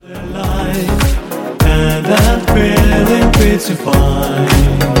bits you find.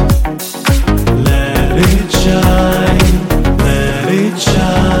 Let it shine, let it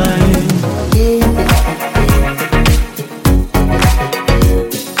shine.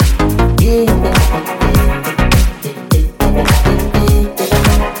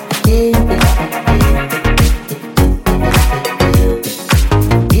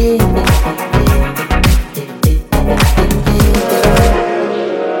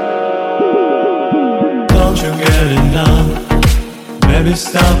 Baby,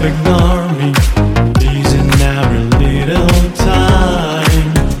 stop ignoring me. Teasing every little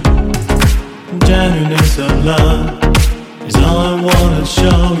time. Genuineness of love is all I wanna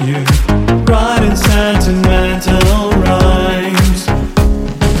show you. Writing sentimental rhymes.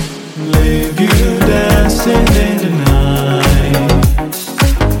 Leave you dancing in the night.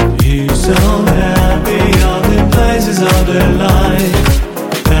 You so happy, all the places of their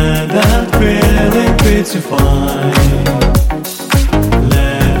life. And that feeling fits you fine.